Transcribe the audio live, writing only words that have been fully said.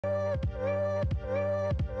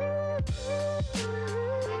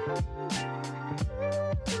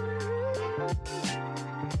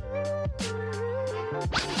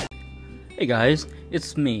Hey guys,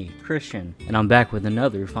 it's me, Christian, and I'm back with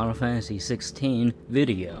another Final Fantasy XVI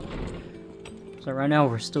video. So right now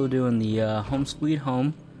we're still doing the Home Sweet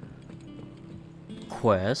Home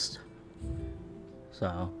quest.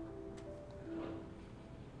 So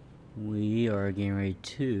we are getting ready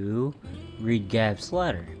to read Gab's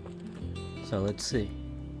letter. So let's see.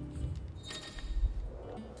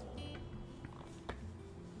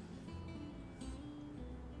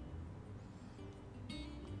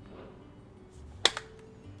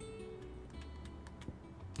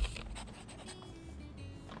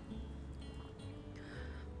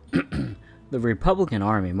 The Republican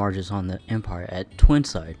army marches on the Empire at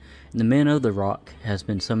Twinside, and the Men of the Rock has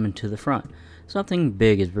been summoned to the front. Something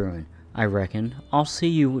big is brewing, I reckon. I'll see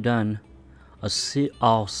you're done to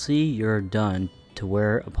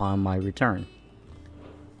wear upon my return.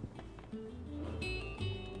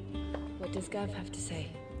 What does Gav have to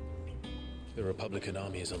say? The Republican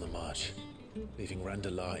army is on the march, leaving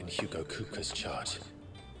Dyalla in Hugo Kupka's charge.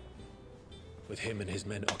 With him and his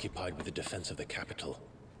men occupied with the defense of the capital,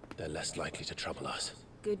 they're less likely to trouble us.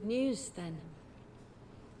 Good news, then.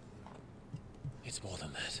 It's more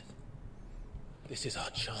than that. This is our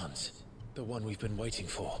chance. The one we've been waiting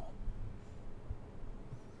for.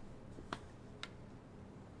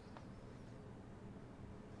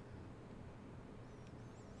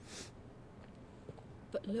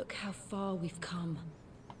 But look how far we've come.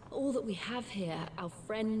 All that we have here, our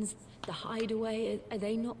friends, the hideaway, are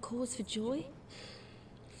they not cause for joy?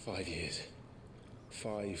 5 years.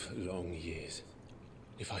 5 long years.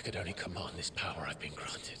 If I could only command this power I've been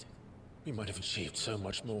granted, we might have achieved so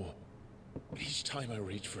much more. But each time I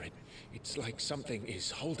reach for it, it's like something is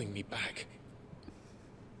holding me back.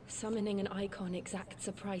 Summoning an icon exacts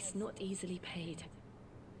a price not easily paid.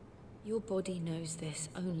 Your body knows this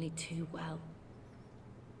only too well.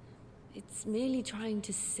 It's merely trying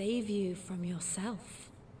to save you from yourself.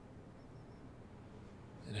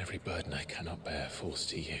 And every burden I cannot bear falls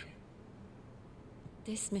to you.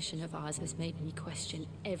 This mission of ours has made me question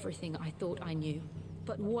everything I thought I knew.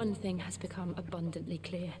 But one thing has become abundantly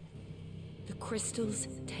clear. The crystals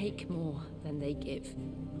take more than they give.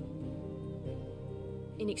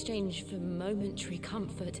 In exchange for momentary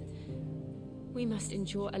comfort, we must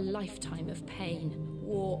endure a lifetime of pain,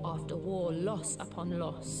 war after war, loss upon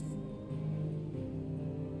loss.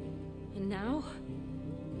 And now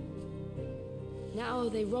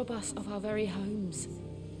they rob us of our very homes,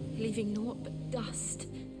 leaving naught but dust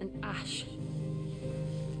and ash.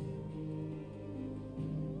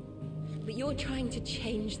 But you're trying to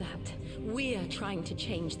change that. We're trying to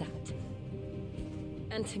change that.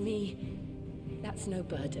 And to me, that's no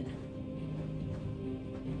burden.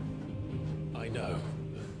 I know,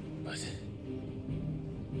 but...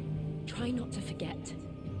 Try not to forget.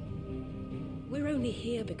 We're only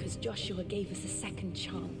here because Joshua gave us a second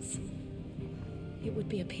chance. It would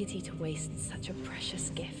be a pity to waste such a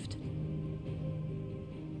precious gift.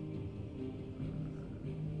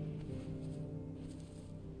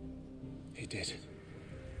 He did.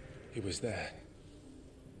 He was there.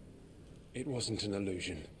 It wasn't an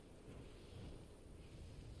illusion.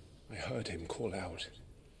 I heard him call out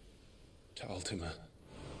to Ultima.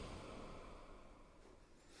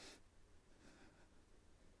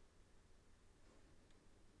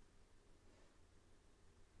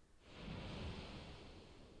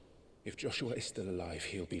 If Joshua is still alive,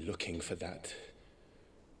 he'll be looking for that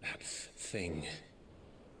thing.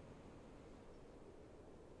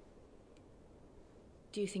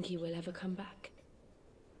 Do you think he will ever come back?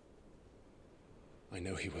 I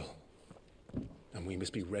know he will. And we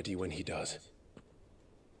must be ready when he does.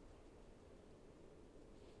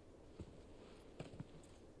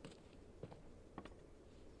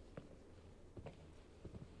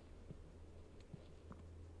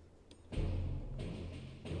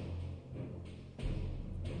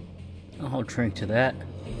 I'll drink to that.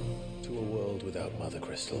 To a world without mother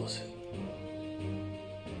crystals.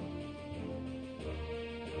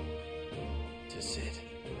 To Sid.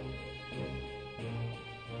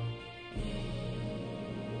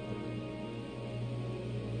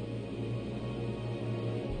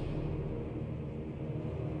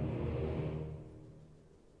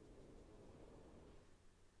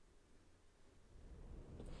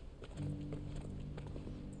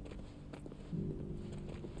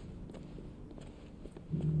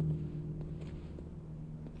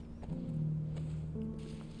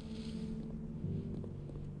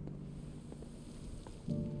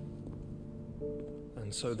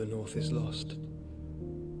 And so the North is lost.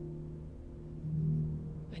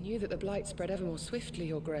 When knew that the blight spread ever more swiftly,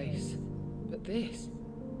 Your Grace. But this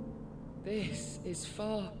is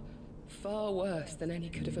far, far worse than any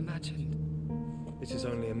could have imagined. It is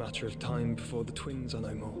only a matter of time before the twins are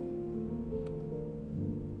no more.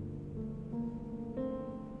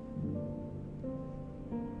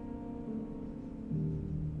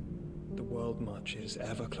 The world marches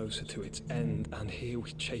ever closer to its end, and here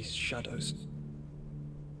we chase shadows.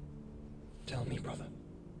 Tell me, brother,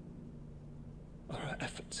 are our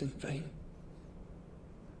efforts in vain?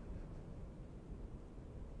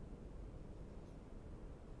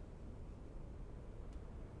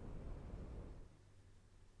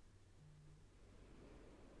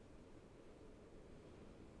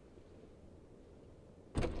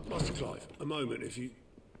 Master Clive, a moment, if you...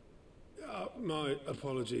 my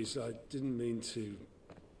apologies, I didn't mean to...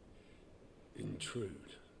 intrude.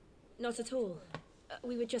 Not at all.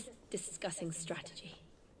 We were just discussing strategy.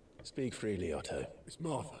 Speak freely, Otto. It's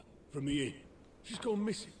Martha, from the inn. She's gone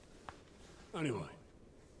missing. Anyway,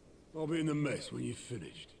 I'll be in the mess when you've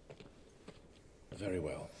finished. Very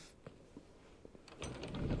well.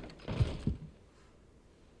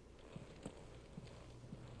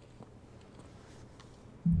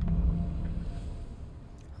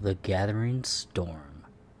 The Gathering Storm.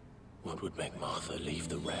 What would make Martha leave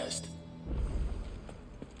the rest?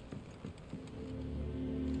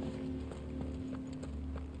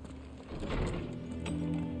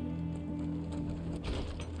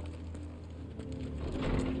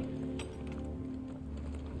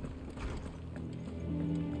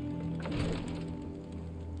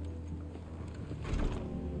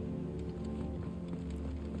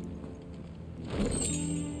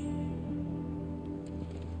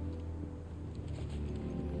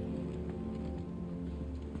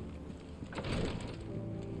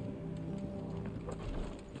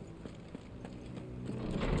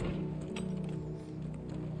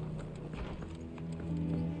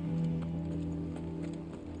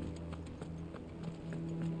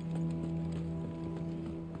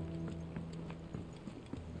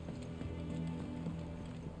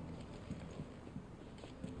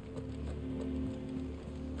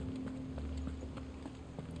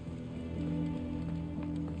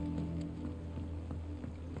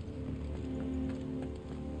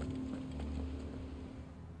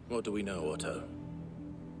 What do we know, Otto?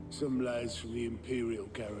 Some lads from the Imperial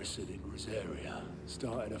garrison in Rosaria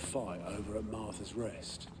started a fight over at Martha's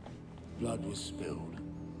Rest. Blood was spilled,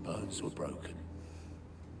 bones were broken.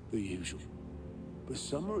 The usual. But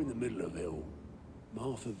somewhere in the middle of it all,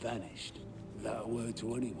 Martha vanished without a word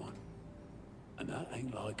to anyone. And that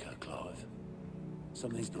ain't like her, Clive.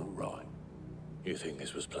 Something's not right. You think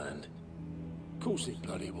this was planned? Of course it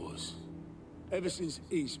bloody was. Ever since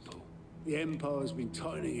Eastpool, the Empire's been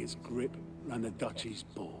tightening its grip around the Duchy's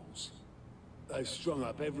balls. They've strung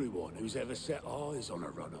up everyone who's ever set eyes on a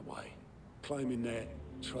runaway, claiming they're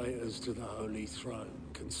traitors to the Holy Throne,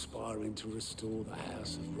 conspiring to restore the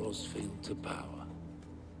House of Rosfield to power.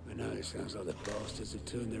 And now it sounds like the bastards have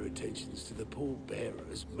turned their attentions to the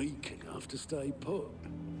pallbearers meek enough to stay put.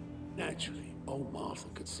 Naturally, old Martha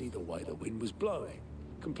could see the way the wind was blowing,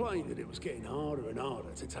 complained that it was getting harder and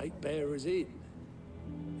harder to take bearers in.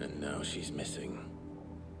 And now she's missing.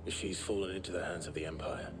 If she's fallen into the hands of the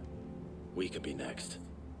Empire, we could be next.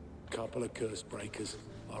 Couple of curse breakers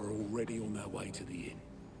are already on their way to the inn.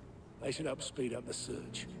 They should help speed up the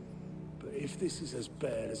search. But if this is as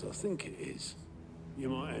bad as I think it is, you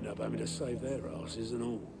might end up having to save their asses and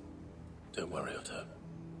all. Don't worry, Otto.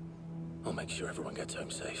 I'll make sure everyone gets home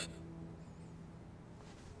safe.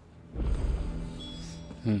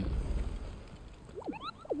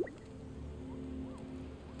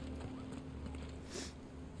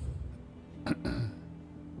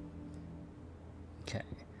 Okay,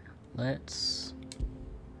 let's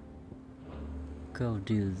go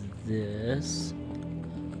do this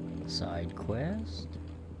side quest.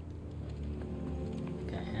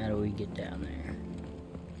 Okay, how do we get down there?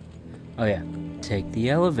 Oh yeah, take the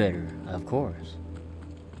elevator, of course.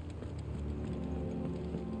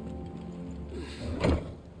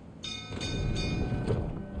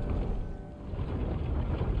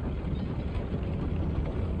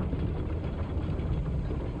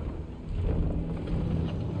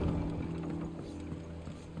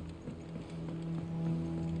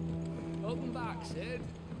 Welcome back, Sid.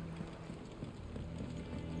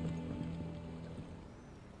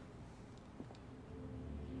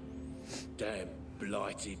 Damn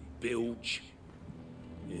blighted bilge.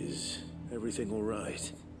 Is everything all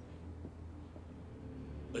right?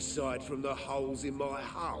 Aside from the holes in my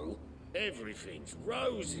hull, everything's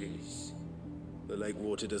roses. The lake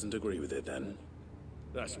water doesn't agree with it, then?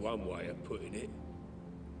 That's one way of putting it.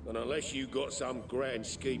 And unless you got some grand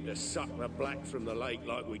scheme to suck the black from the lake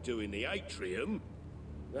like we do in the atrium,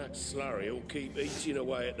 that slurry will keep eating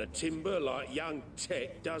away at the timber like young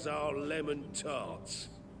Tech does our lemon tarts.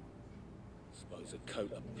 Suppose a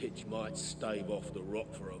coat of pitch might stave off the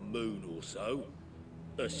rock for a moon or so,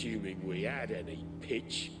 assuming we had any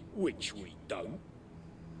pitch, which we don't.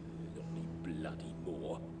 Not any bloody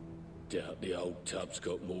more. Doubt the old tub's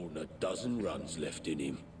got more than a dozen runs left in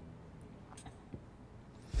him.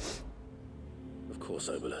 Of course,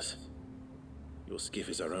 Obolus. Your skiff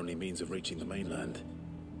is our only means of reaching the mainland.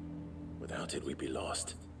 Without it, we'd be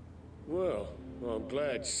lost. Well, I'm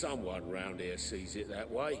glad someone round here sees it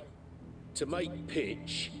that way. To make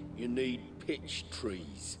pitch, you need pitch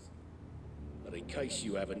trees. But in case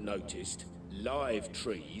you haven't noticed, live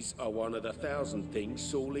trees are one of the 1,000 things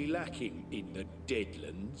sorely lacking in the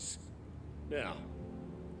Deadlands. Now,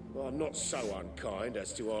 I'm not so unkind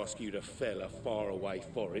as to ask you to fell a faraway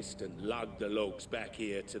forest and lug the logs back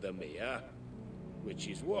here to the mere, which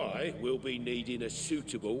is why we'll be needing a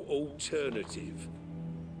suitable alternative.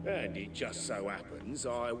 And it just so happens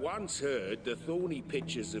I once heard the thorny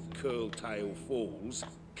pitchers of Curltail Falls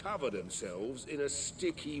cover themselves in a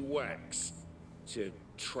sticky wax to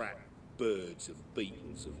trap birds and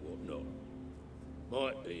beetles and whatnot.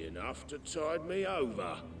 Might be enough to tide me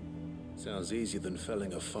over. Sounds easier than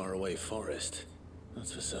felling a faraway forest.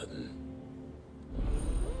 That's for certain.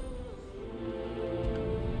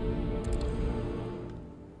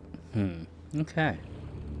 Okay.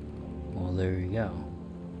 Well, there you go.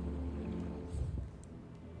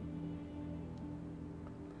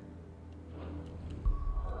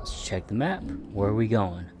 Let's check the map. Where are we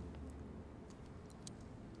going?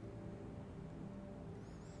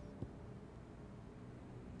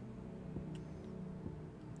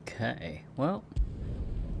 Okay, well,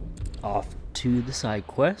 off to the side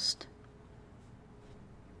quest.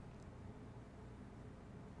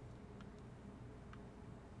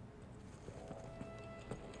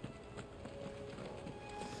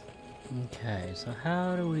 Okay, so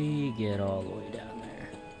how do we get all the way down there?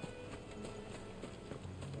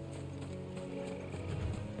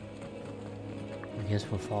 I guess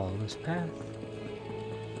we'll follow this path.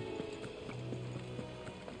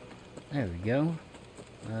 There we go.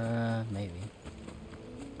 Maybe.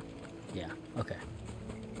 Yeah, okay.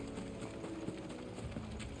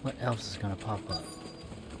 What else is gonna pop up?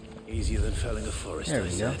 Easier than felling a forest, There I we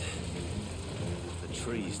go. said. The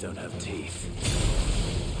trees don't have teeth.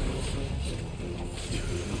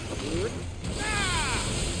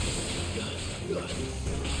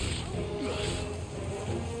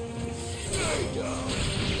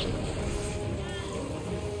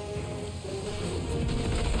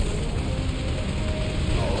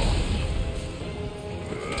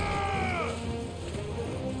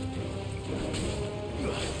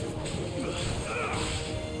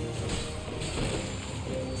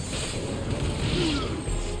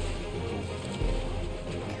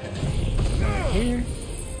 Here.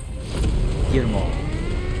 Get them all.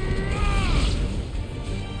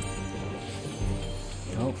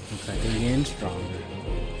 Oh, looks like they're getting stronger.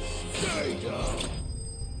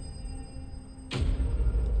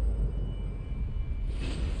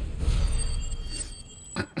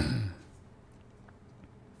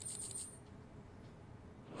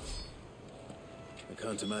 I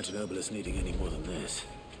can't imagine Obolus needing any more than this.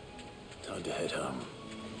 Time to head home.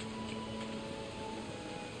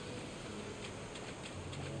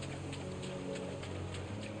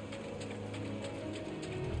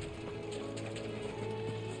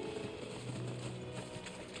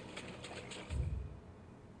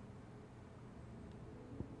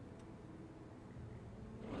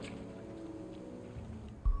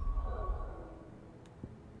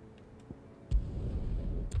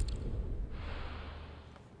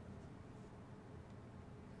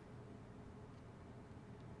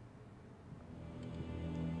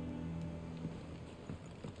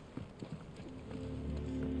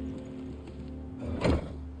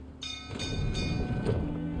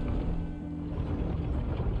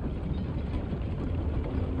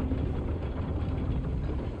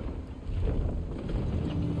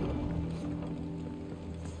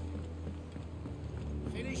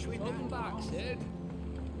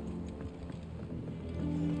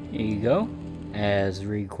 Here you go, as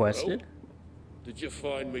requested. Did you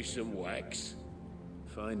find me some wax?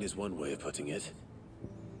 Find is one way of putting it.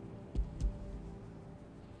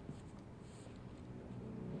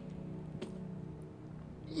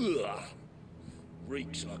 Ugh.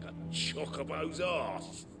 Reeks like a chocobo's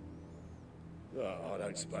arse. Oh, I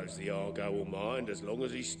don't suppose the Argo will mind as long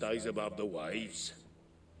as he stays above the waves.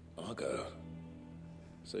 Argo.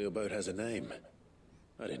 So your boat has a name.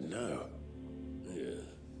 I didn't know. Yeah.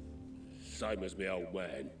 Same as my old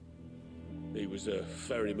man. He was a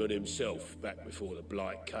ferryman himself back before the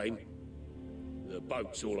Blight came. The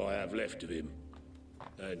boat's all I have left of him.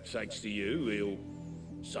 And thanks to you, he'll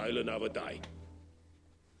sail another day.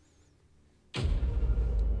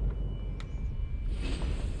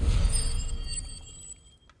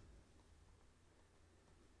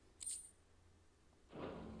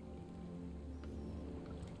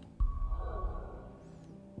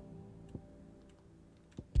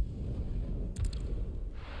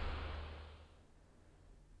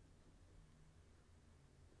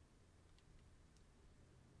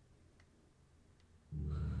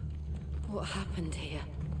 What happened here?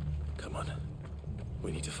 Come on.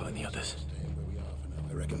 We need to find the others. Where we are for now,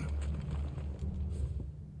 I reckon.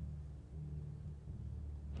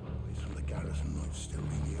 Boys from the garrison might still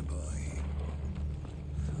be nearby.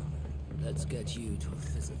 Let's get you to a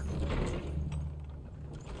physical.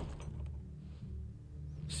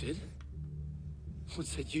 Sid? What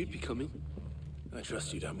said you'd be coming? I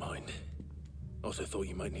trust you don't mind. Also thought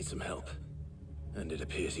you might need some help. And it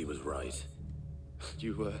appears he was right.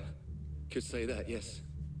 You, could say that, yes.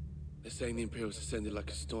 They're saying the Imperials ascended like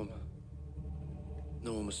a storm.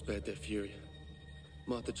 No one was spared their fury.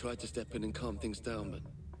 Martha tried to step in and calm things down,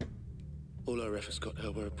 but all our efforts got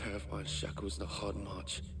her were a pair of iron shackles and a hard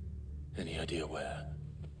march. Any idea where?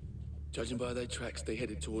 Judging by their tracks, they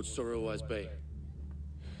headed towards Sorrowwise Bay.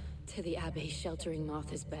 To the Abbey sheltering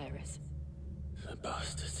Martha's bearers. The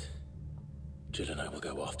bastards. Jill and I will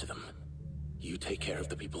go after them. You take care of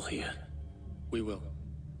the people here. We will.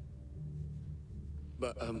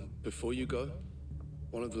 But, before you go,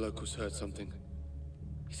 one of the locals heard something.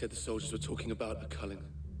 He said the soldiers were talking about a culling.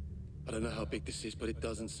 I don't know how big this is, but it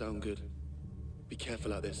doesn't sound good. Be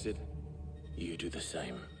careful out there, Sid. You do the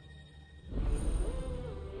same.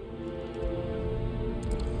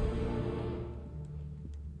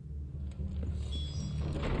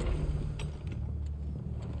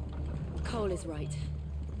 Cole is right.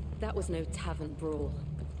 That was no tavern brawl.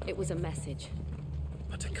 It was a message.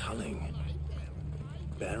 But a culling.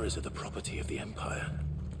 Bearers are the property of the Empire.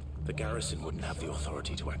 The garrison wouldn't have the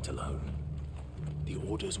authority to act alone. The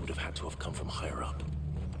orders would have had to have come from higher up.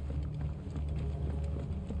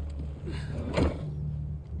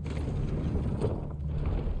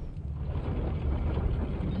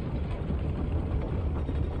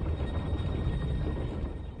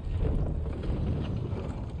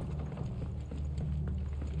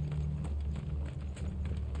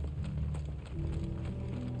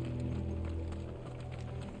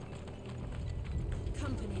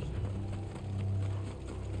 Company.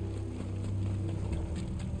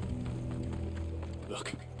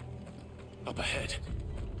 Look. Up ahead.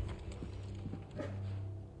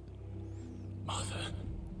 Martha.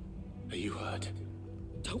 Are you hurt?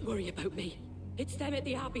 Don't worry about me. It's them at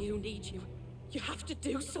the Abbey who need you. You have to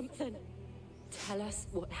do something. Tell us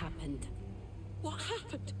what happened. What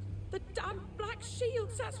happened? The damn Black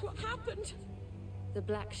Shields, that's what happened. The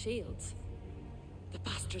Black Shields? The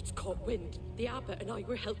bastards caught wind. The abbot and I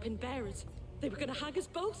were helping bearers. They were gonna hang us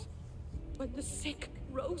both. When the sick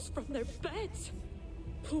rose from their beds,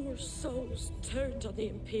 poor souls turned on the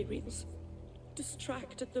Imperials.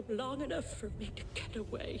 Distracted them long enough for me to get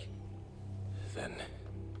away. Then...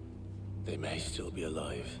 they may still be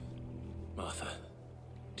alive. Martha,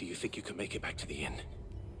 do you think you can make it back to the inn?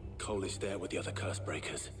 Cole is there with the other curse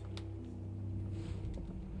breakers.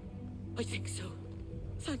 I think so.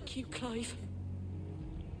 Thank you, Clive.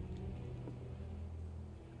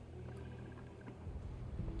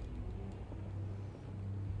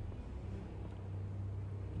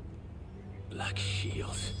 Black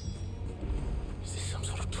Shields. Is this some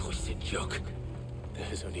sort of twisted joke? There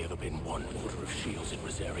has only ever been one Order of Shields in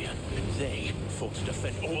Rosaria, and they fought to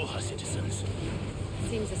defend all her citizens.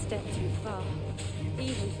 Seems a step too far,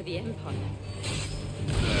 even for the Empire.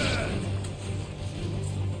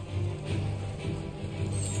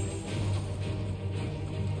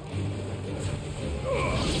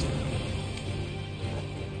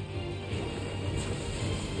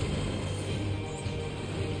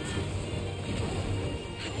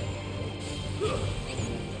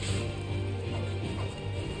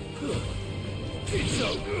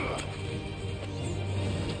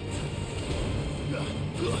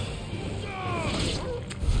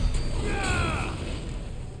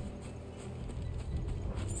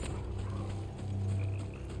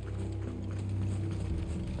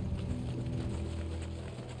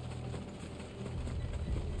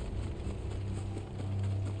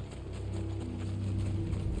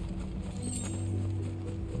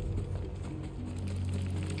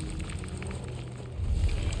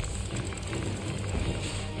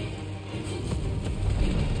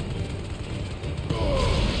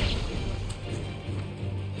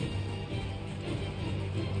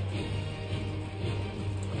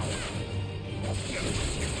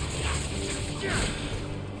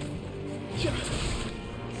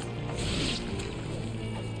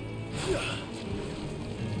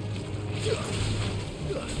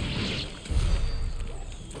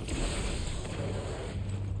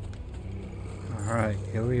 Alright,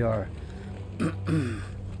 here we are.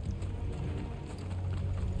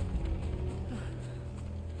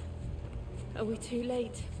 Are we too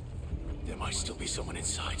late? There might still be someone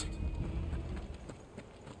inside.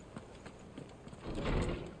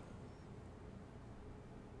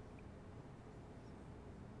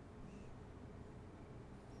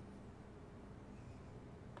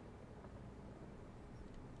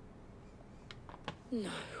 No.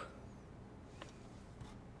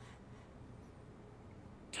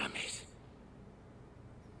 Damn it.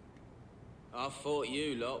 I thought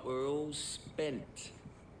you lot were all spent.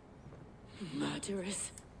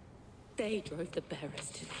 Murderers. They drove the bearers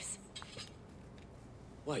to this.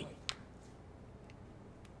 Wait.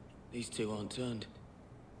 These two aren't turned.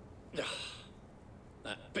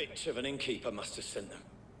 That bitch of an innkeeper must have sent them.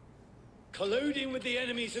 Colluding with the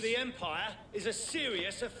enemies of the Empire is a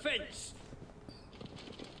serious offense.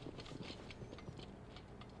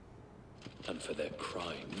 And for their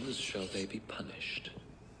crimes shall they be punished.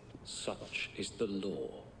 Such is the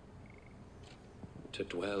law. To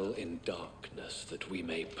dwell in darkness that we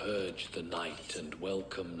may purge the night and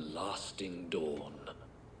welcome lasting dawn.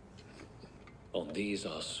 On these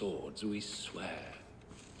our swords we swear.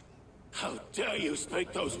 How dare you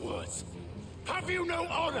speak those words? Have you no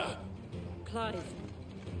honor? Clive.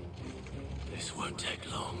 This won't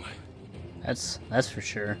take long. That's for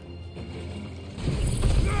sure.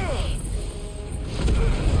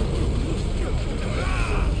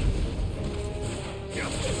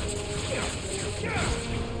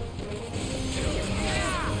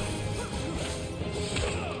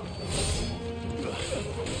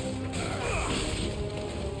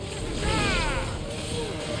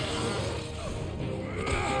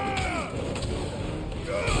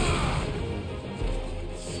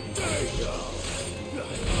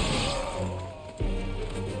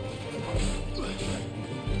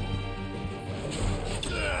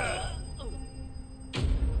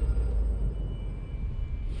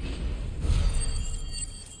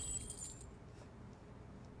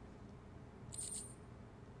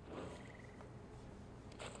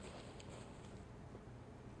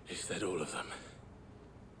 Is that all of them?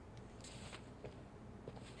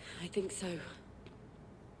 I think so.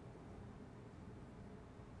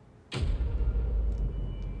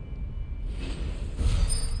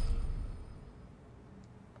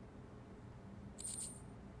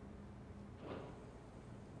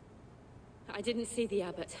 I didn't see the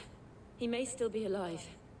abbot. He may still be alive.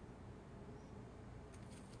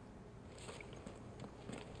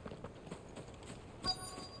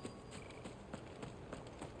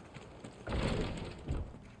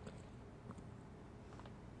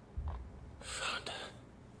 Found her.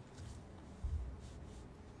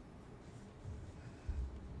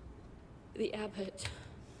 The abbot.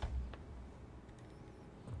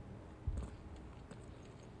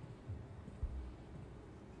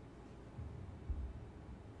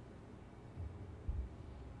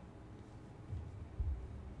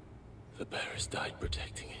 The bearers died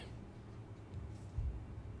protecting him.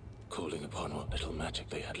 Calling upon what little magic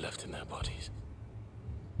they had left in their bodies.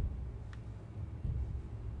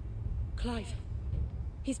 Clive.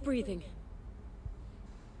 He's breathing.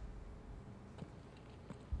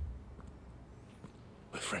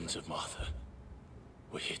 We're friends of Martha.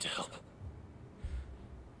 We're here to help.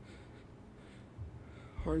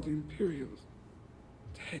 Are the Imperials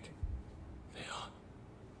dead? They are.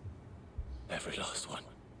 Every last one.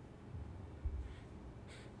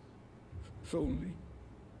 If only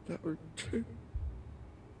that were true.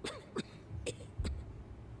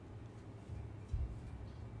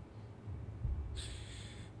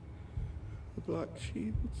 The Black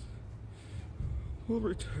Shields will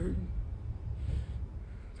return.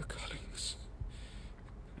 The cuttings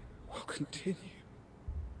will continue.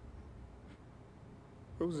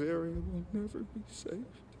 Rosaria will never be saved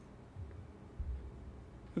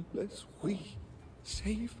unless we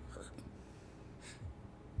save her.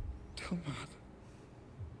 Tell Matt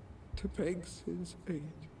to beg his aid.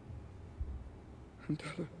 And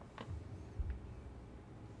tell her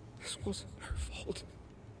this wasn't her fault.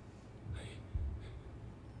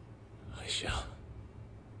 I shall.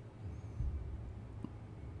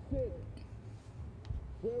 Sid!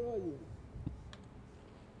 Where are you?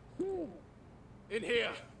 Sid! In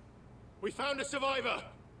here! We found a survivor!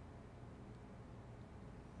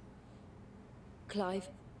 Clive.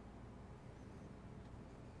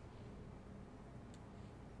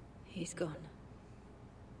 He's gone.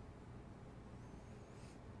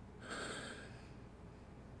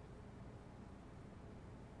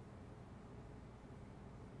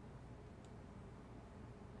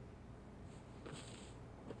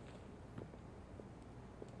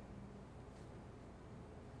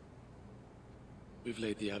 We've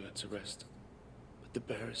laid the abbot to rest. But the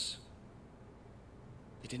bearers...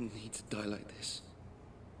 they didn't need to die like this.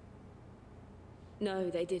 No,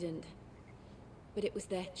 they didn't. But it was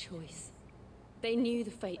their choice. They knew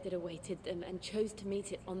the fate that awaited them and chose to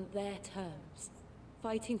meet it on their terms,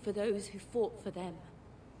 fighting for those who fought for them.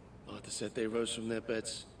 Martha said they rose from their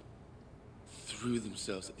beds, threw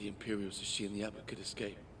themselves at the Imperials so she and the abbot could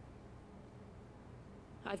escape.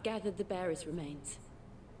 I've gathered the bearers' remains.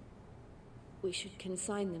 We should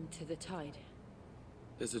consign them to the tide.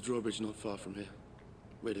 There's a drawbridge not far from here.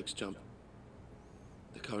 Radix jump.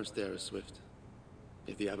 The currents there are swift.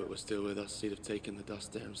 If the abbot was still with us, he'd have taken the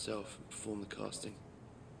dust there himself and performed the casting.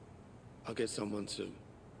 I'll get someone to...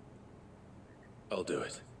 I'll do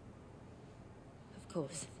it. Of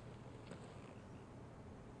course.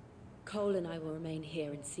 Cole and I will remain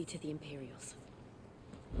here and see to the Imperials.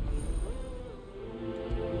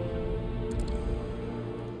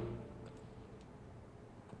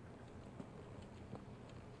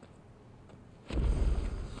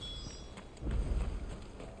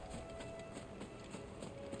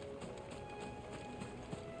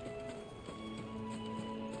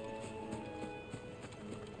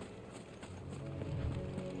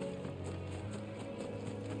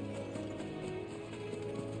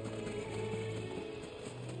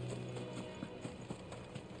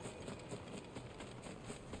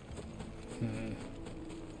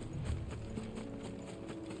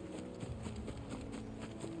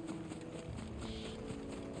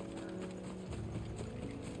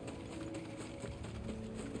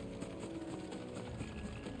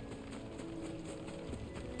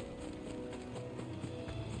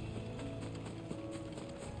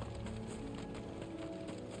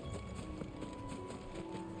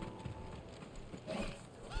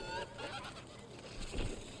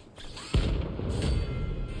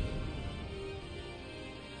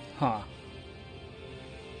 Huh.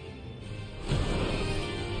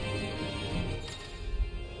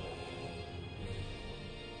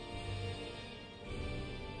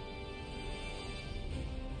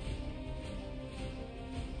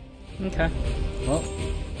 Okay. Well.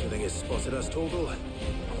 I think it's spotted us, Torgal.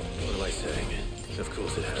 What am I saying? Of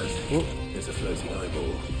course it has. Whoop. It's a floating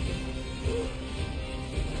eyeball.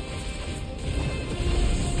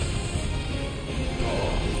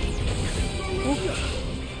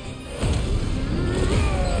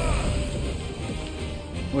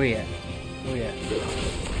 Where you at? Where you at? Where you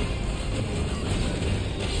at?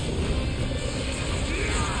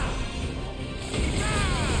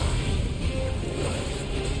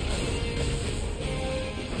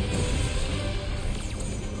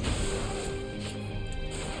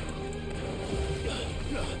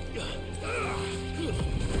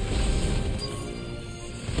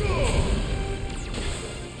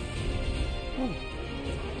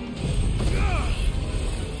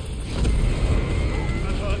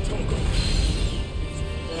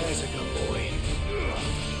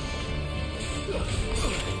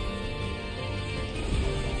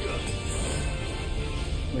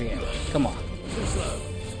 Come on.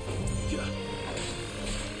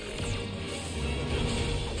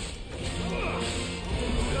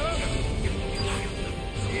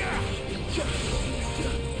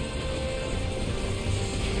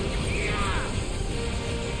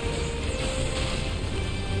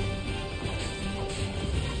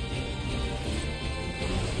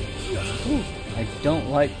 Ooh, I don't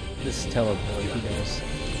like this teleport he does.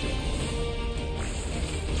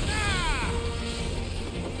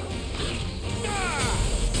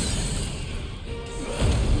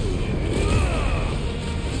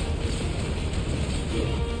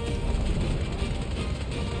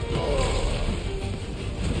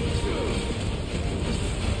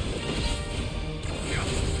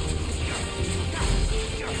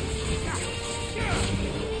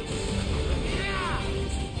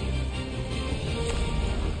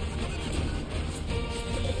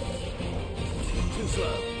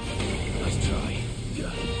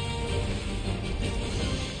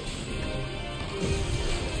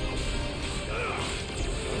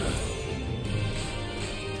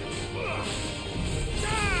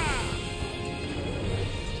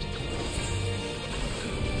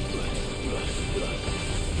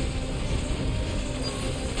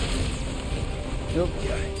 Nope.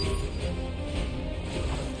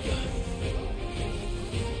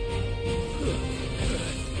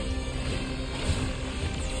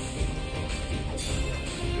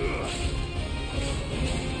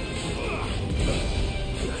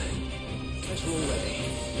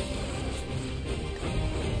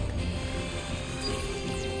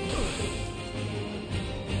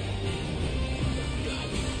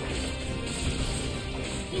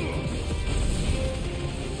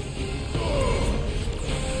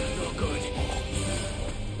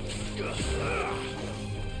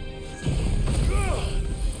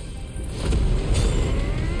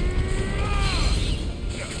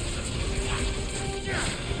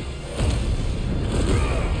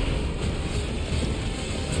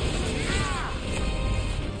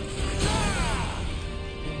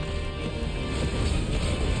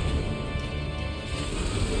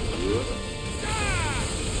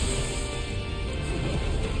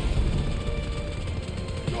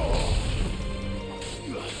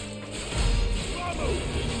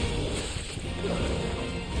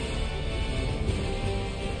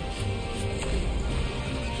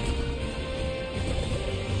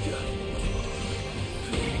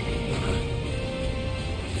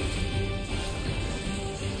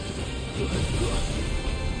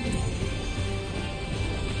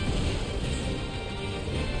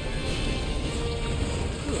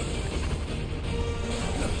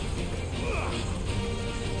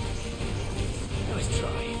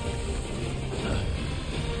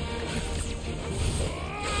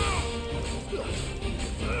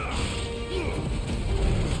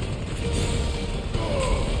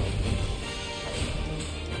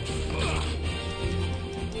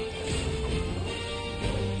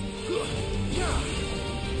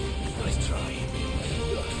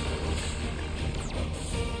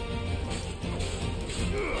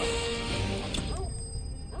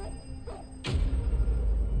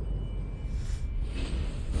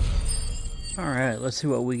 Alright, let's see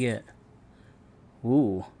what we get.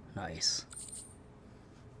 Ooh, nice.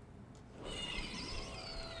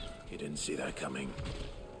 You didn't see that coming.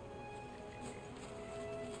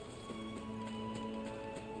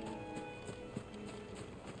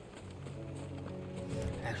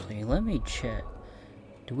 Actually, let me check.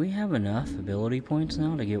 Do we have enough ability points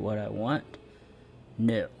now to get what I want?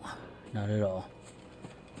 No, not at all.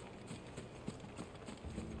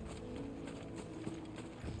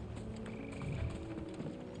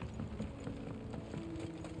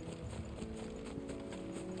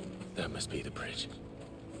 That must be the bridge.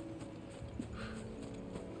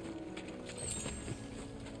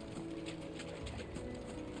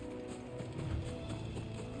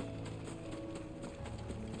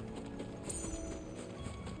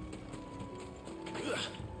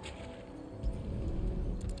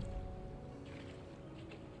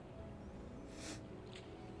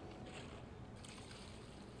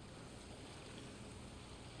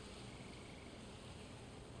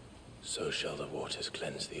 So shall the waters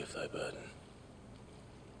cleanse thee of thy burden,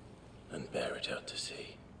 and bear it out to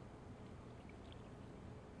sea.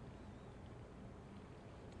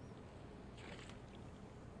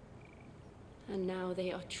 And now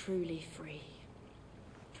they are truly free.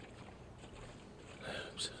 I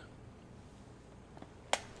hope so.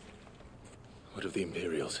 What of the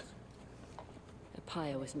Imperials? A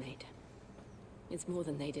pyre was made. It's more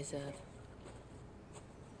than they deserve.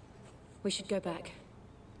 We should go back.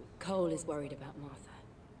 Cole is worried about Martha.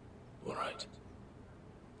 All right.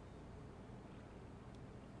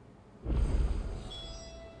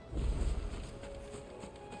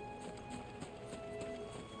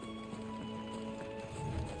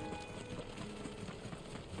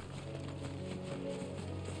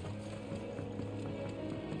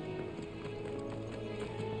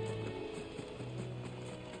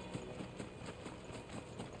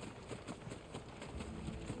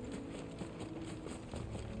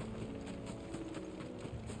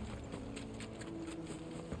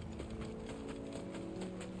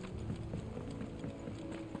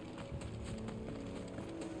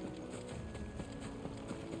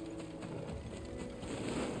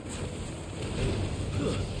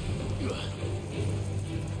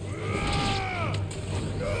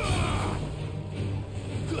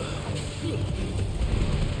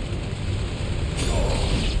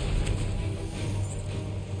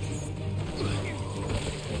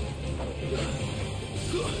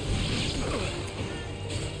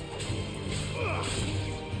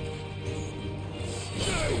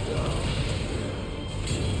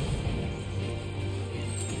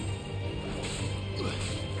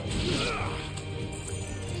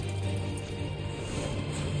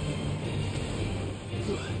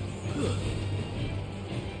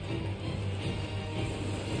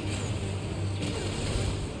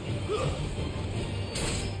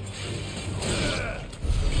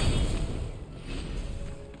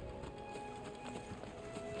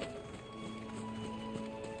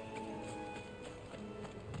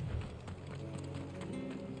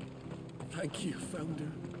 Thank you,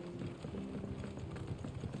 Founder.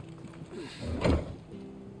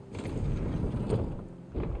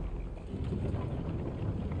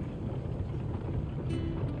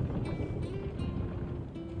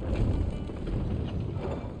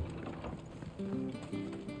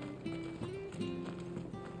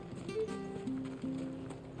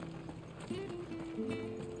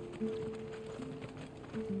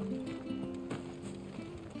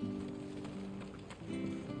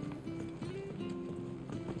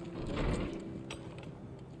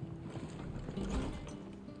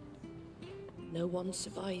 No one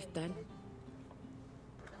survived then.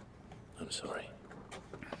 I'm sorry.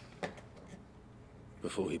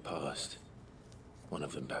 Before he passed, one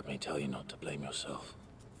of them bade me tell you not to blame yourself.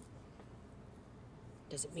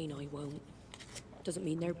 Doesn't mean I won't. Doesn't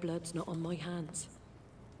mean their blood's not on my hands.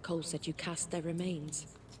 Cole said you cast their remains.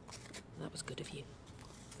 That was good of you.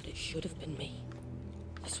 But it should have been me.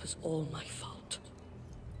 This was all my fault.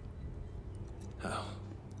 How?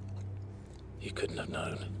 You couldn't have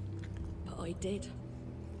known. But I did.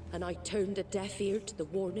 And I turned a deaf ear to the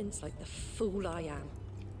warnings like the fool I am.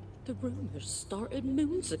 The rumors started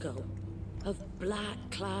moons ago. Of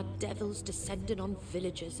black-clad devils descending on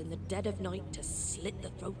villages in the dead of night to slit the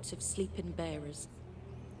throats of sleeping bearers.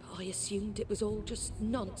 But I assumed it was all just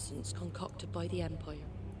nonsense concocted by the Empire.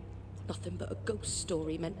 Nothing but a ghost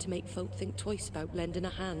story meant to make folk think twice about lending a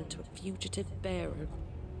hand to a fugitive bearer.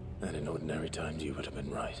 And in ordinary times you would have been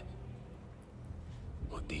right.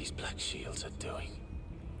 What these black shields are doing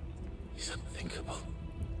is unthinkable.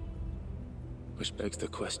 Which begs the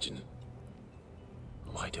question,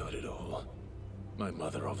 why do it at all? My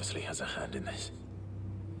mother obviously has a hand in this.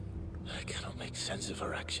 I cannot make sense of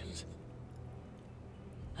her actions.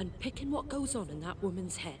 Unpicking what goes on in that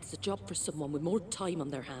woman's head is a job for someone with more time on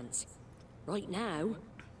their hands. Right now,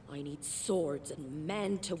 I need swords and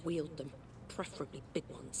men to wield them, preferably big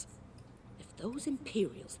ones. If those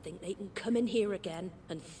Imperials think they can come in here again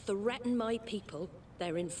and threaten my people,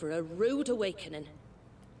 they're in for a rude awakening.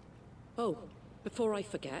 Oh, before I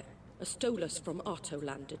forget, a Stolas from Otto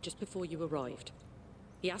landed just before you arrived.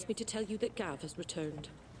 He asked me to tell you that Gav has returned.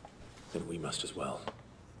 Then we must as well.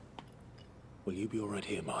 Will you be all right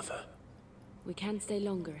here, Martha? We can stay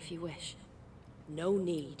longer if you wish. No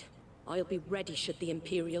need. I'll be ready should the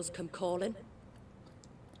Imperials come calling.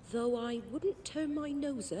 Though I wouldn't turn my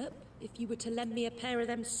nose up if you were to lend me a pair of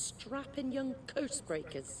them strapping young curse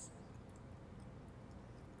breakers.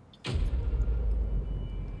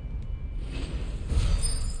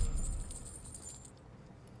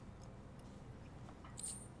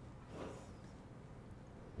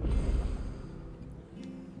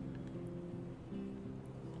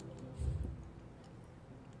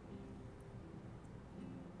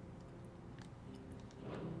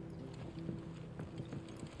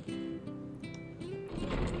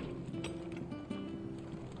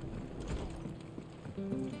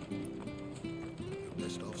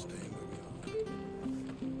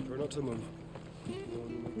 Try not to move.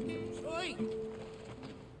 Oi!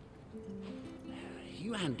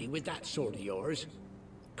 You handy with that sword of yours?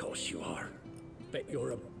 Course you are. Bet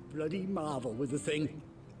you're a bloody marvel with the thing.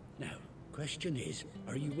 Now, question is,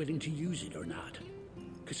 are you willing to use it or not?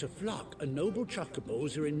 'Cause a flock of noble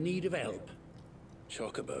chocobos are in need of help.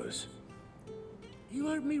 Chocobos? You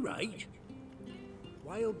heard me right.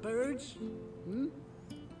 Wild birds? Hmm?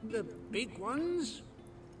 The big ones?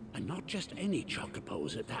 And not just any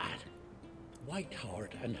chocobos at that.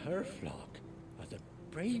 Whiteheart and her flock are the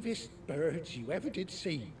bravest birds you ever did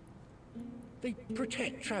see. They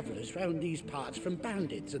protect travelers round these parts from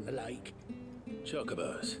bandits and the like.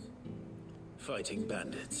 Chocobos? Fighting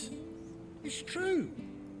bandits? It's true.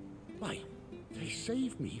 Why, they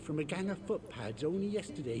saved me from a gang of footpads only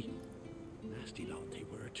yesterday. Nasty lot they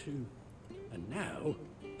were too. And now,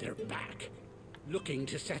 they're back, looking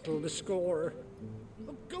to settle the score.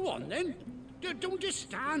 Oh, go on then. Don't just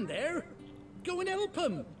stand there. Go and help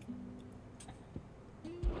them.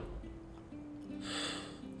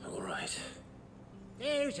 All right.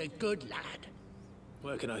 There's a good lad.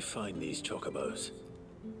 Where can I find these chocobos?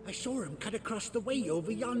 I saw him cut across the way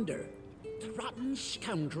over yonder. The rotten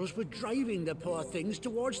scoundrels were driving the poor things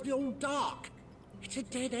towards the old dock. It's a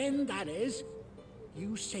dead end, that is.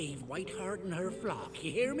 You save Whiteheart and her flock,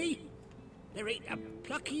 you hear me? There ain't a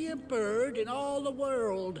pluckier bird in all the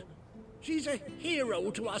world. She's a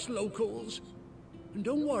hero to us locals. And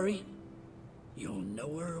don't worry, you'll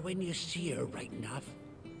know her when you see her right enough.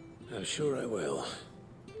 I'm sure I will.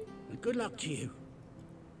 And good luck to you.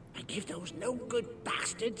 And give those no-good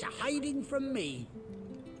bastards a hiding from me.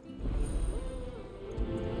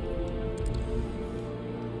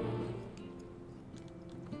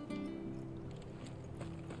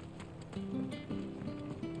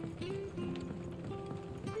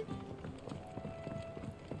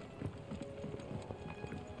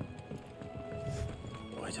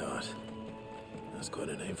 Whiteheart. That's quite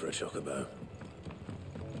a name for a chocobo.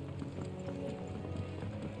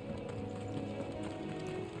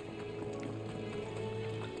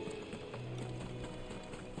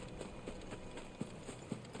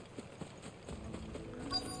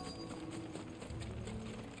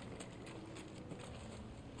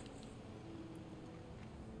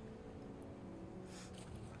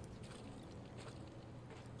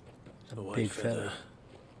 A white feather.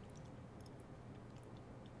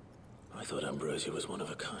 I thought Ambrosia was one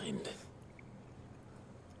of a kind.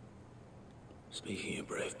 Speaking of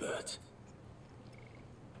brave birds,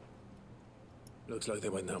 looks like they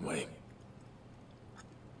went that way.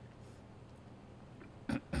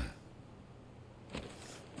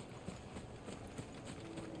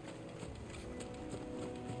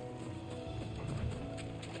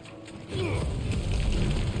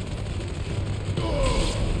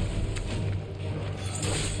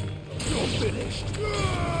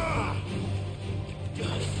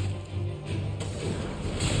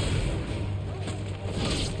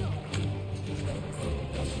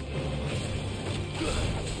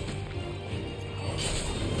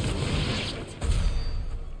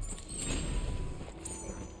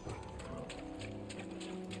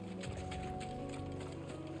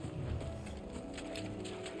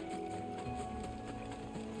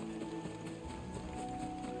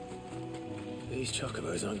 These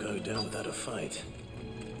chocobos aren't going down without a fight.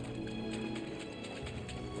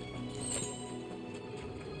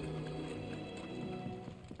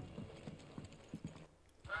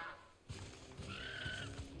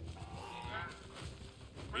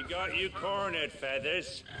 got you cornered,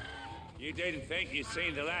 Feathers. You didn't think you'd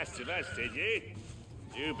seen the last of us, did you?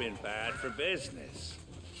 You've been bad for business.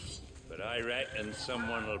 But I reckon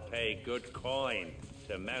someone will pay good coin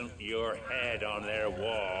to mount your head on their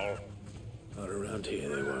wall. Not around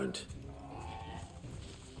here, they won't.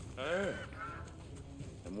 Oh.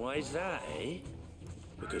 And why's that, eh?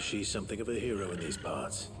 Because she's something of a hero in these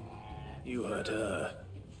parts. You hurt her,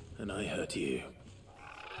 and I hurt you.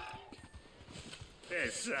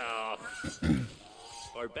 Piss off.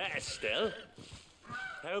 Or better still,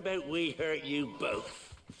 how about we hurt you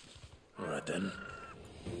both? Alright then.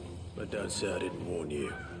 But don't say I didn't warn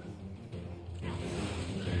you.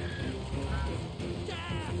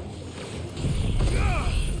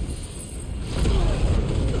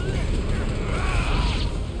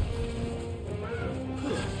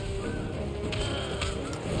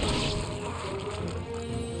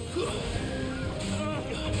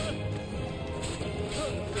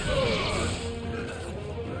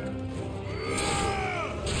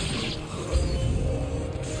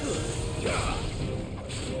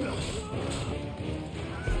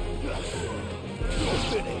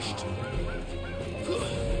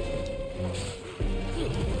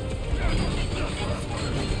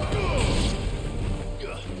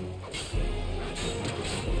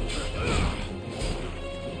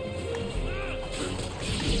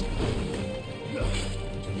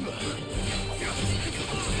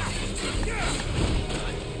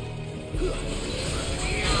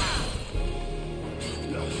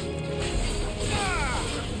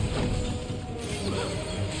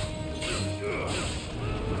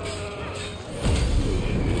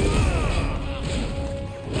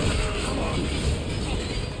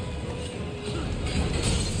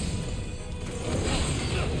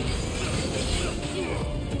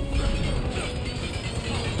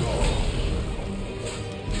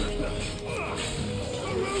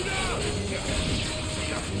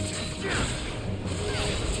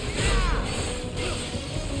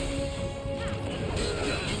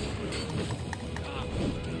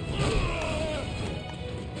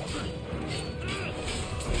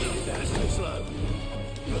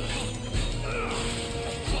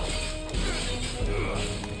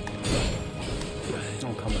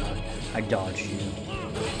 I dodged you.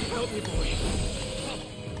 Help me, boy.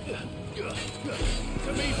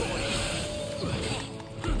 To me, boy.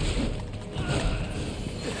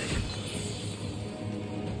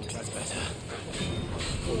 That's better.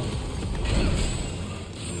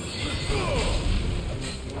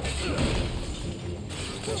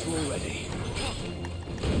 Guess we're all ready.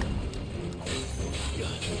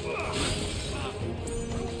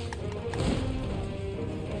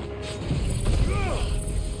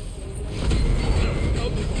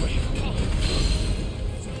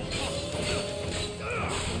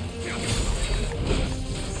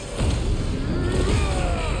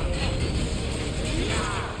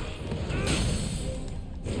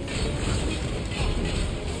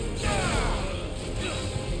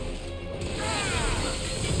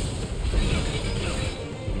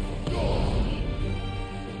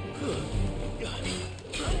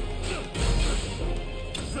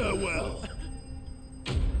 Farewell.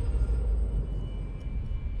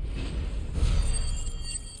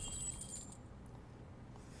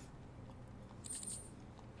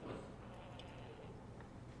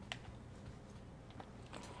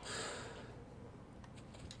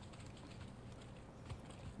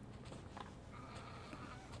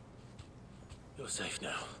 You're safe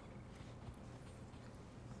now.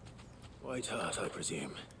 White Heart, I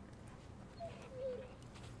presume.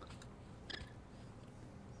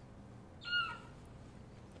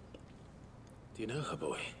 Do you know her,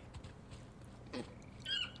 boy? That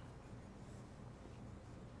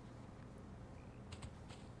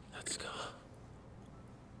scar.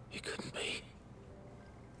 It couldn't be.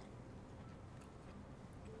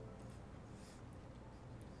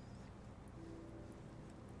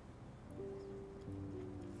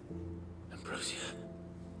 Ambrosia.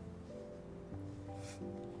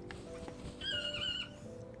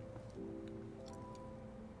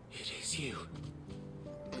 It is you.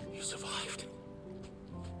 You survived.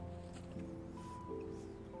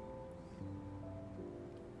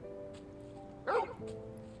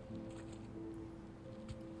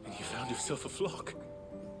 And you found yourself a flock.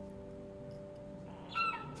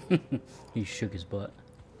 He shook his butt.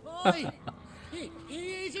 Oi!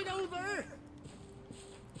 Is it over?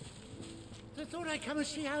 I thought I'd come and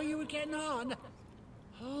see how you were getting on.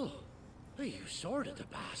 Oh, well, you sorted the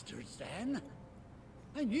bastards then.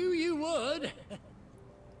 I knew you would.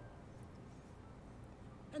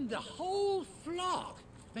 And the whole flock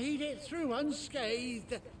made it through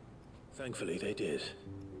unscathed. Thankfully, they did.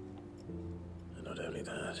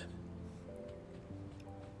 like that.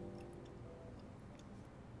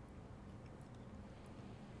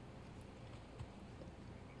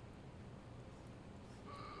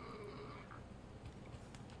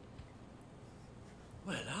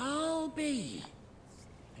 Well, I'll be.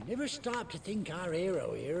 I never stopped to think our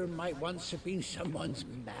hero here might once have been someone's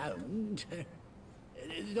mount.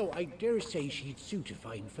 Though I dare say she'd suit a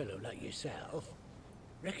fine fellow like yourself.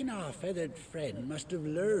 Reckon our feathered friend must have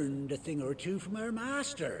learned a thing or two from her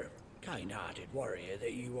master. Kind-hearted warrior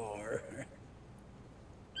that you are.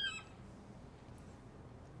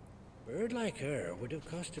 Bird like her would have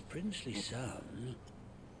cost a princely sum.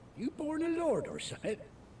 You born a lord or something?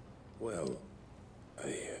 Well,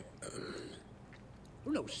 Oh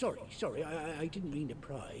no, sorry, I didn't mean to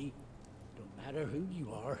pry. Don't matter who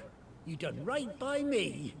you are. You done right by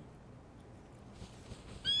me.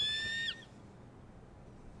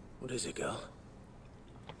 What is it, girl?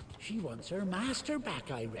 She wants her master back,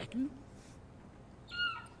 I reckon.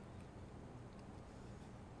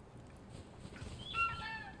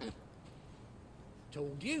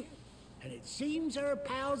 Told you. And it seems her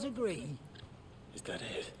pals agree. Is that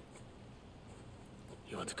it?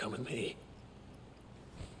 You want to come with me?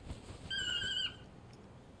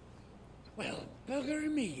 Well,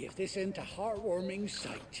 bugger me if this ain't a heartwarming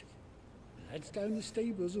sight. The lads down the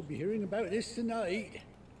stables will be hearing about this tonight.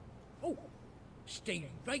 Oh, stay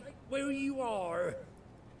right where you are.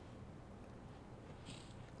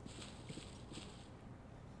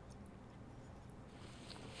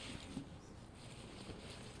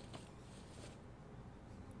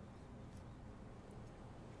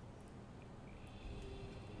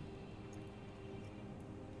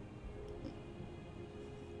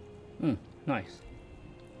 Nice.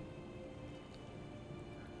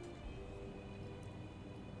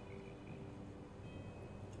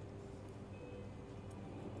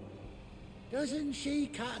 Doesn't she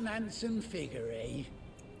cut an handsome figure, eh?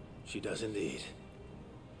 She does indeed.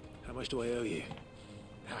 How much do I owe you?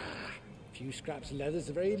 Ah, a few scraps of leather's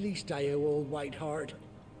the very least I owe old Whiteheart.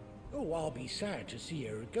 Oh, I'll be sad to see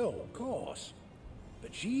her go, of course.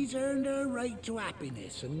 But she's earned her right to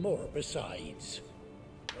happiness and more besides.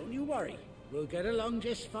 Don't you worry. We'll get along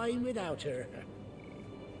just fine without her.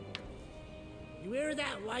 You hear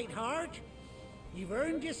that, Whiteheart? You've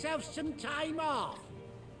earned yourself some time off.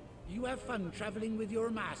 You have fun traveling with your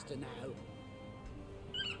master now.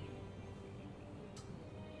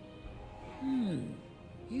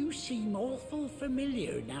 You seem awful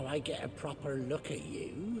familiar now I get a proper look at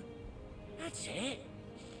you. That's it.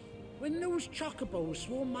 When those chocobos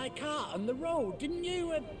swarmed my cart on the road, didn't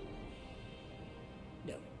you,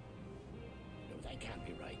 No, that can't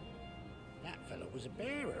be right. That fellow was a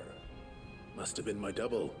bearer. Must have been my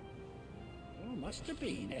double. Oh, must have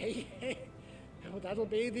been, eh? Oh, that'll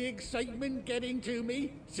be the excitement getting to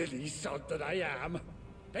me. Silly sod that I am.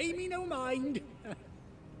 Pay me no mind.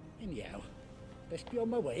 Anyhow, best be on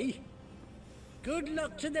my way. Good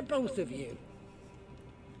luck to the both of you.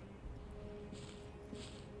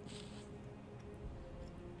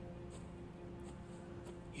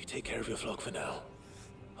 You take care of your flock for now.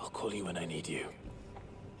 I'll call you when I need you.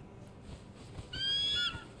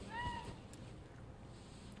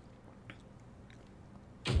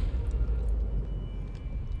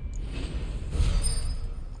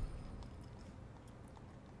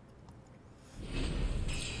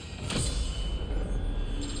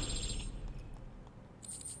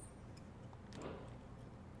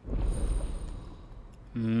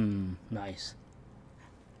 Nice.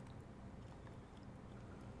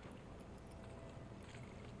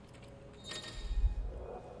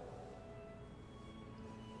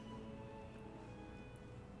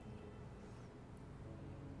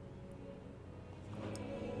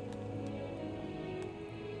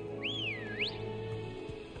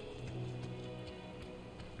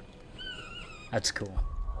 That's cool.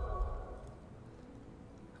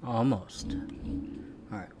 Almost.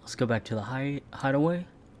 Alright, let's go back to the hideaway.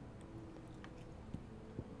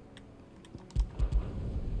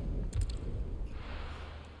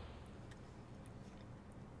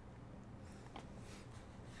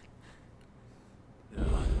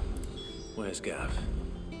 Where's Gav?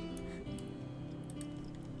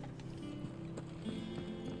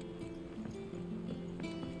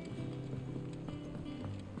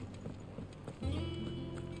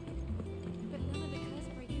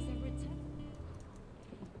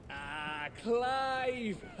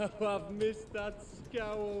 Clive! Oh, I've missed that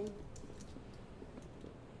scowl.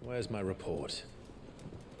 Where's my report?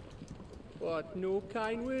 What, no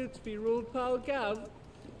kind words for your old pal Gav?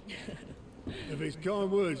 If it's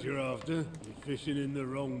kind words you're after, you're fishing in the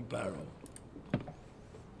wrong barrel.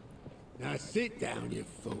 Now sit down, you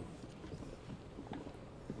fool.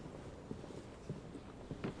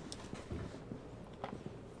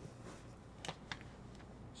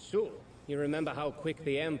 So, you remember how quick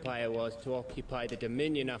the Empire was to occupy the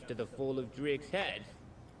Dominion after the fall of Drake's head?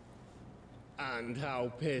 And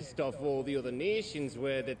how pissed off all the other nations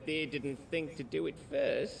were that they didn't think to do it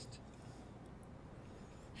first?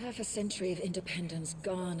 Half a century of independence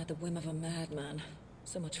gone at the whim of a madman.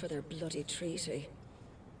 So much for their bloody treaty.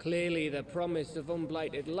 Clearly, the promise of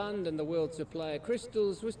unblighted land and the world's supply of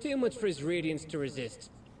crystals was too much for his radiance to resist.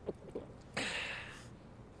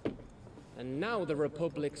 And now the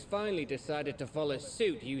Republic's finally decided to follow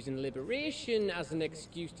suit, using liberation as an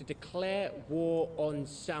excuse to declare war on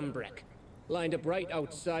Sambrek. Lined up right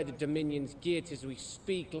outside the Dominion's gates as we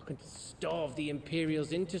speak, looking to starve the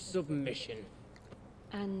Imperials into submission.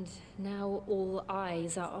 And now all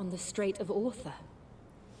eyes are on the Strait of Author.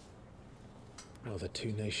 While the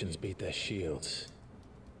two nations beat their shields,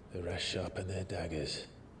 the rest sharpen their daggers,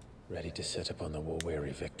 ready to set upon the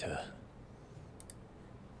war-weary victor.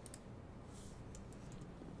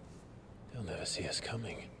 They'll never see us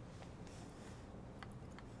coming.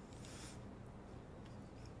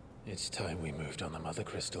 It's time we moved on the Mother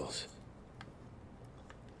Crystals.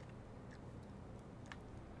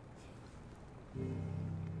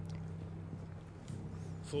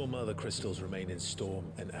 Four Mother Crystals remain in Storm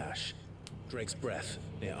and Ash. Drake's Breath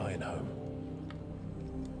near Ironhome.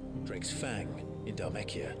 Drake's Fang in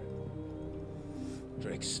Dhalmekia.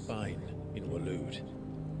 Drake's Spine in Waloed.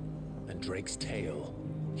 And Drake's Tail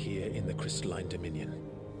here in the Crystalline Dominion.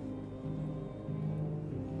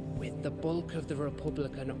 With the bulk of the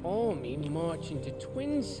Republican army marching to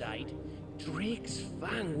Twinside, Drake's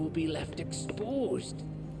Fang will be left exposed.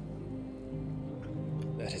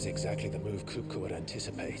 That is exactly the move Kupka would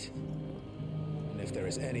anticipate. And if there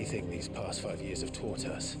is anything these past 5 years have taught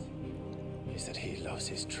us, is that he loves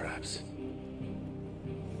his traps.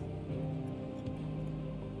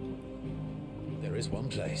 There is one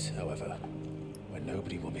place, however, where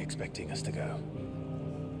nobody will be expecting us to go.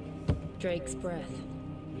 Drake's Breath.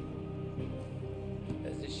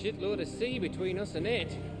 There's a shitload of sea between us and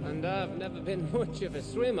it, and I've never been much of a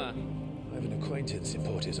swimmer. I have an acquaintance in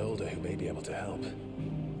Port Isolde who may be able to help.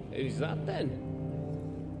 Who's that then?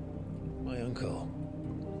 My uncle,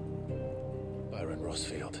 Byron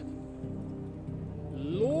Rosfield.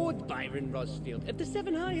 Lord Byron Rosfield of the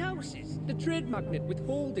Seven High Houses, the trade magnate with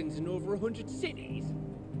holdings in over 100 cities.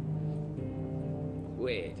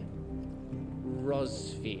 Wait,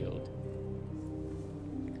 Rosfield.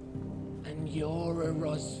 And you're a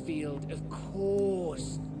Rosfield, of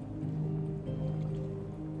course.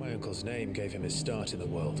 My uncle's name gave him his start in the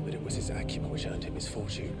world, but it was his acumen which earned him his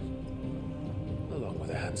fortune. Along with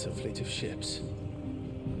a handsome fleet of ships.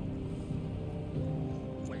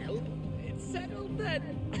 Well, it's settled then.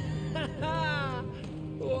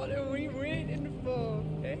 What are we waiting for,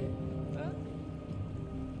 eh? Huh?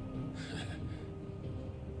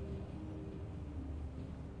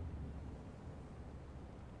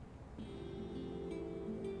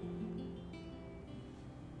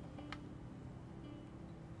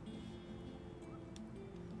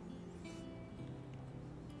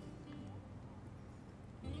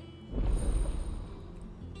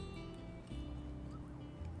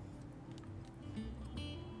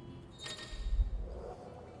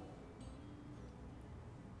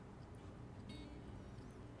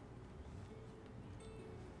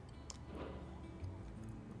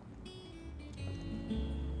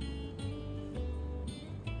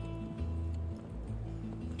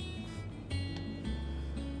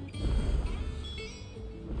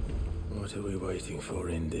 What are we waiting for,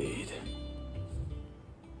 indeed?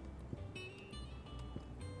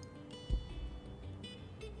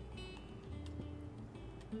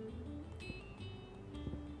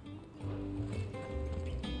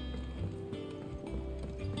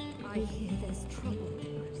 I hear there's trouble,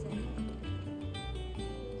 Rosé.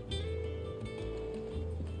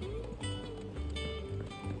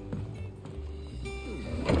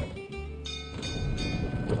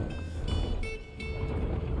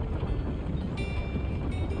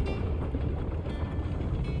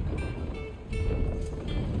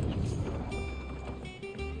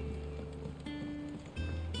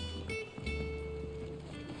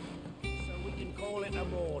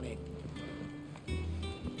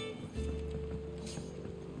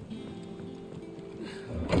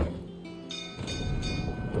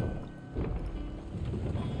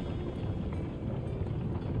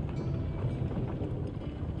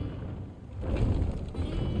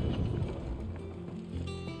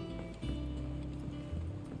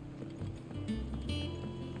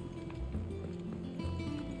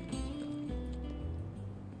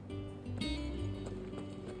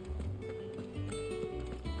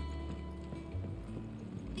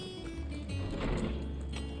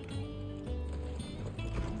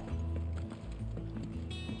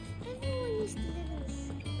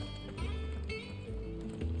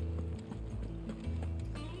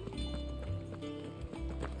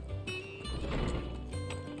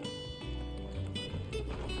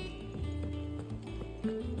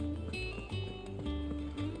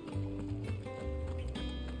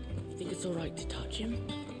 it's all right to touch him.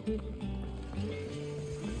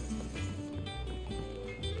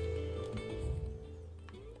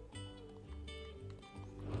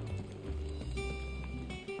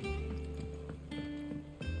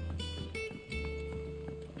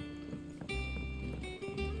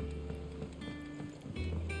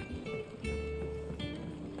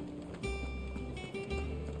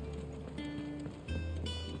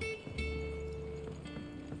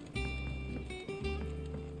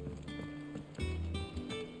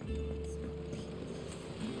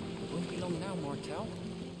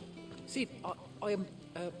 Sid, I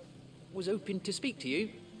was hoping to speak to you.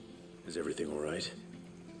 Is everything all right?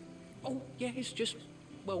 Oh, yeah, it's just,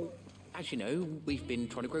 well, as you know, we've been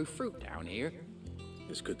trying to grow fruit down here.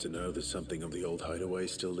 It's good to know that something of the old hideaway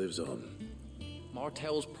still lives on.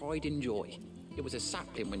 Martel's pride and joy. It was a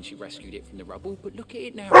sapling when she rescued it from the rubble, but look at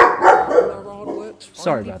it now. All our hard work's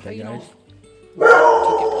Sorry finally about that, paying guys. off.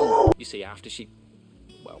 Took it on, you see, after she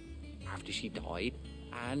died,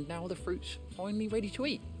 and now the fruit's finally ready to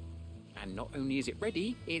eat. And not only is it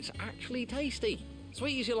ready, it's actually tasty.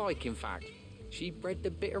 Sweet as you like, in fact. She bred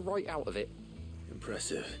the bitter right out of it.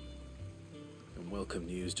 Impressive. And welcome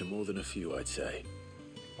news to more than a few, I'd say.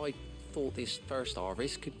 I thought this first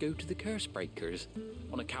harvest could go to the curse breakers,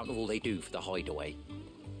 on account of all they do for the hideaway.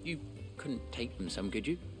 You couldn't take them some, could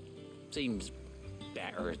you? Seems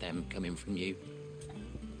better them coming from you.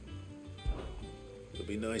 It'll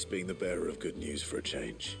be nice being the bearer of good news for a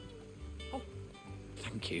change. Oh,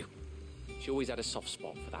 thank you. She always had a soft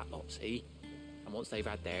spot for that lot, see? And once they've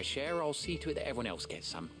had their share, I'll see to it that everyone else gets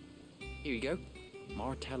some. Here you go.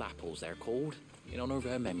 Martel apples, they're called, in honour of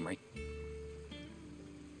her memory.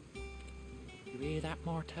 You hear that,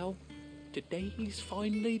 Martel? Today's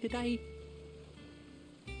finally the day.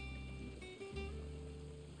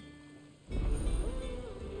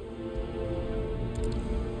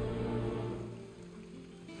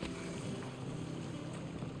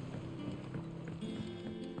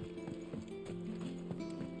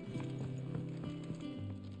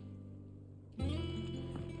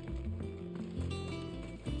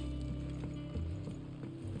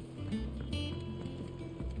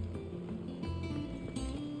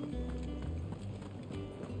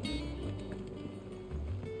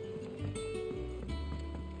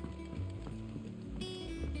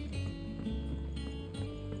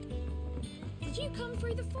 Did you come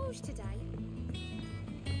through the forge today?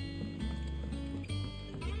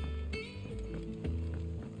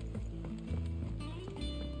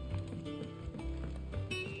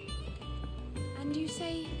 And you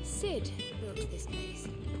say Sid built this place?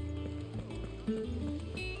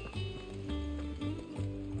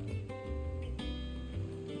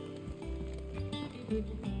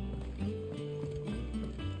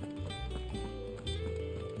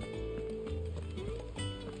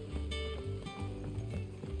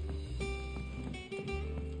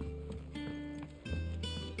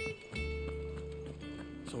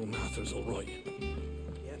 So Martha's all right.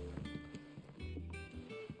 Yep.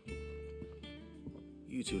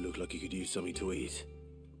 You two look like you could use something to eat.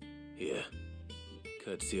 Here,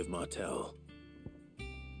 courtesy of Martel.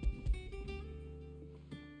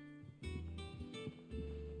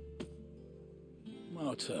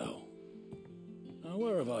 Martel. Now,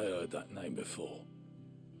 where have I heard that name before?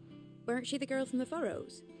 Weren't she the girl from the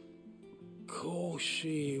Furrows? Course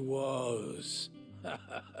she was.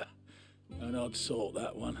 An odd sort,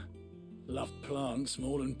 that one. Loved plants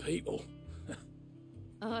more than people.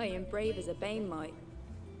 Aye, and brave as a bane might.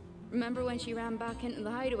 Remember when she ran back into the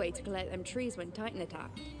hideaway to collect them trees when Titan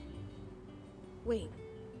attacked? Wait.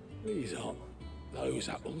 These aren't those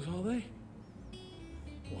apples, are they?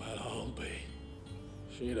 Well, I'll be.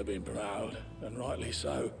 She'd have been proud, and rightly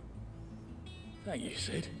so. Thank you,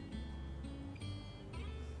 Sid.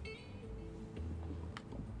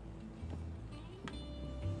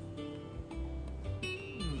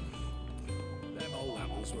 Them old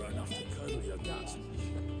apples were enough to curdle your guts.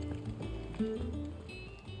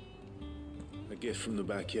 A gift from the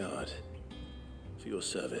backyard. For your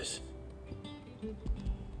service.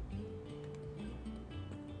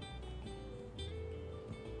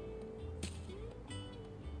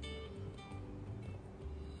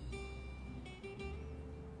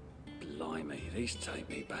 Blimey, these take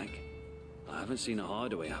me back. I haven't seen a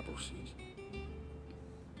hideaway apple since.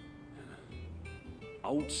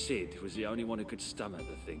 Old Sid was the only one who could stomach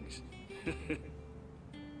the things.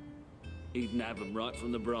 He'd nab them right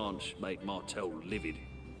from the branch, make Martel livid.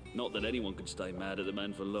 Not that anyone could stay mad at the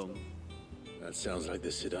man for long. That sounds like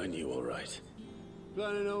the Sid I knew, all right.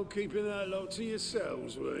 Planning on keeping that lot to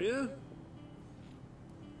yourselves, were you?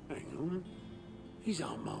 Hang on. These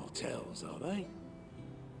aren't Martels, are they?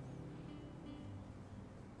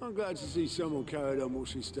 I'm glad to see someone carried on what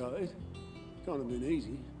she started. Can't have been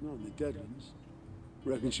easy, not in the Deadlands.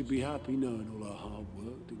 Reckon she'd be happy knowing all her hard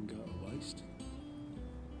work didn't go to waste.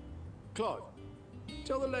 Clive,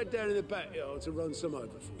 tell the lad down in the backyard to run some over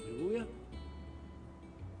for me, will you?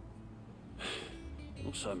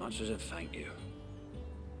 Not so much as a thank you.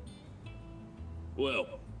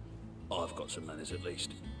 Well, I've got some manners at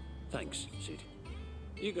least. Thanks, Sid.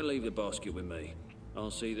 You can leave the basket with me. I'll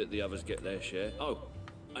see that the others get their share. Oh,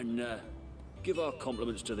 and give our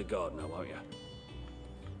compliments to the gardener, won't you?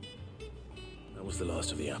 That was the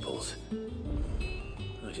last of the apples.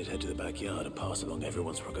 I should head to the backyard and pass along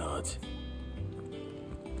everyone's regards.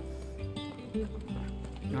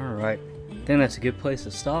 Alright, I think that's a good place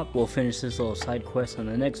to stop. We'll finish this little side quest on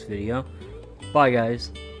the next video. Bye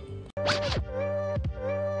guys.